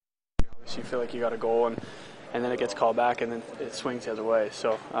So you feel like you got a goal, and then it gets called back, and then it swings the other way.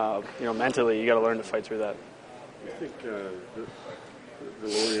 So, mentally, you got to learn to fight through that. I think the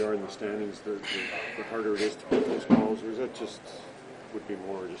lower you are in the standings, the harder it is to make those calls, or is that just would be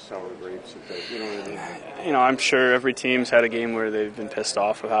more just sour grapes? You know what I mean? I'm sure every team's had a game where they've been pissed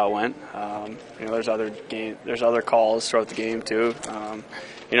off with how it went. There's other calls throughout the game too.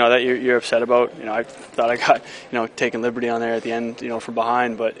 That you're upset about. I thought I got taking liberty on there at the end, from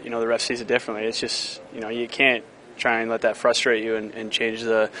behind, but the ref sees it differently. It's just you can't try and let that frustrate you and change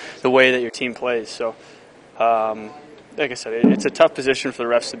the way that your team plays. So. Like I said, it's a tough position for the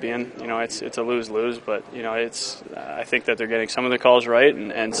refs to be in. It's a lose-lose, but I think that they're getting some of the calls right,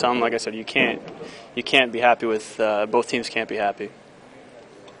 and some, like I said, you can't be happy with. Both teams can't be happy.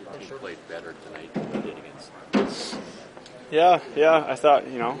 Your team played better tonight than they did against. Yeah. I thought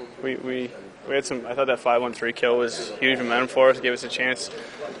we had some. I thought that 5-1-3 kill was huge momentum for us. Gave us a chance.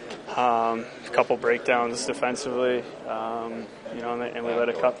 A couple breakdowns defensively, and we let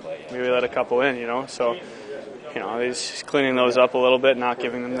a couple in. So. He's cleaning those up a little bit, not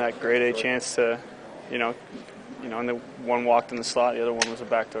giving them that grade A chance to, and the one walked in the slot, the other one was a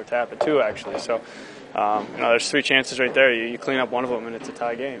backdoor tap at 2 actually. So, there's 3 chances right there. You clean up one of them and it's a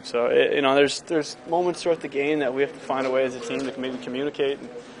tie game. So, there's moments throughout the game that we have to find a way as a team to maybe communicate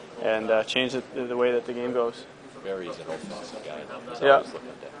and change the way that the game goes. Barry's an offensive guy. He's yeah. always looking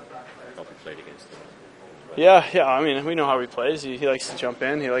to help you play against him. Yeah. We know how he plays. He likes to jump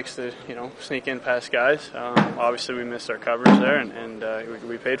in. He likes to, sneak in past guys. Obviously, we missed our coverage there, and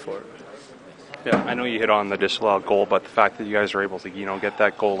we paid for it. Yeah, I know you hit on the disallowed goal, but the fact that you guys were able to, get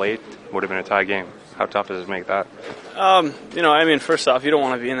that goal late would have been a tie game. How tough does it make that? First off, you don't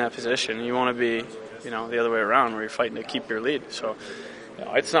want to be in that position. You want to be, the other way around, where you're fighting to keep your lead. So,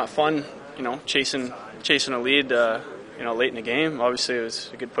 it's not fun, chasing a lead, late in the game. Obviously, it was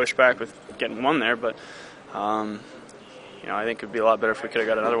a good pushback with getting one there, but. I think it would be a lot better if we could have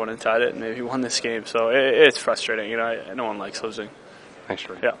got another one and tied it and maybe won this game. So it's frustrating. No one likes losing. Thanks,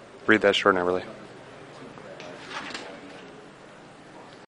 Jordan. Yeah. Read that short and Eberle.